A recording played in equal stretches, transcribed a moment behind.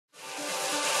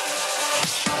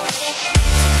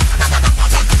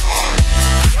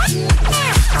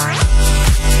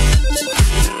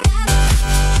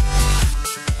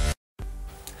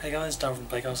guys, Dan from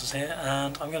Playcasters here,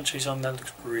 and I'm going to choose something that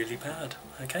looks really bad,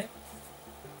 okay?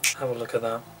 Have a look at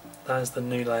that. That is the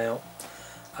new layout.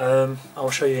 I'll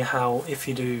show you how, if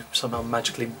you do somehow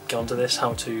magically get onto this,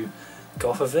 how to go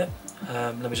off of it.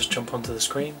 Let me just jump onto the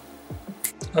screen.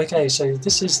 Okay, so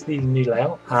this is the new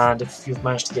layout, and if you've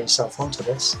managed to get yourself onto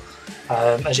this,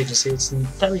 as you can see, it's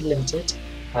very limited.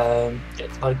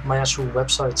 Like my actual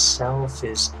website itself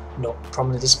is not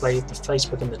prominently displayed. The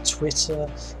Facebook and the Twitter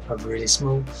are really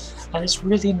small, and it's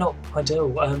really not ideal.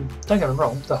 Don't get me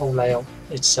wrong, the whole layout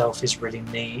itself is really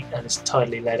neat and it's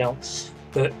tidily laid out,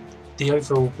 but the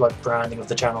overall branding of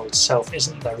the channel itself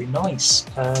isn't very nice.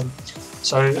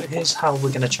 So here's how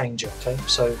we're going to change it. Okay,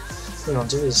 so what we're going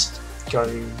to do is go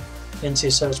into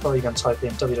your search bar. You're going to type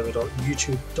in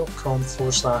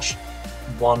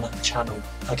www.youtube.com/one-channel.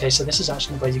 Okay, so this is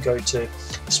actually where you go to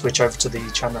switch over to the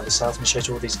channel itself, and it shows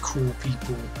you all these cool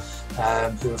people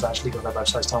who have actually got their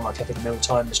websites down, like Epic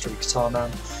Mealtime, Mystery Guitar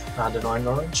Man, and Annoying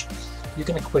Orange. You're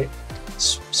going to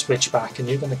switch back, and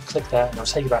you're going to click there, and it'll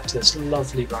take you back to this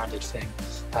lovely branded thing.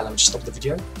 Let me just stop the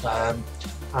video.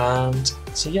 And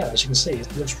so yeah, as you can see,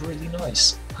 it looks really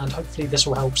nice, and hopefully this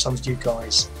will help some of you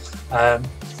guys.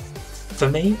 For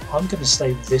me, I'm going to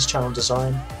stay with this channel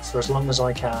design for as long as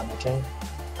I can, okay?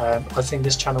 I think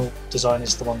this channel design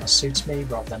is the one that suits me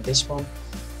rather than this one.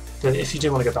 But if you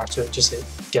do want to go back to it, just hit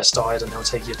get started and it'll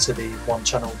take you to the one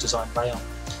channel design layout.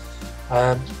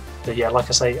 But yeah, like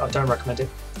I say, I don't recommend it.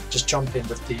 Just jump in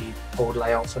with the old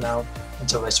layout for now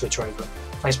until they switch over.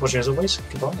 Thanks for watching as always.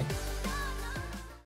 Goodbye.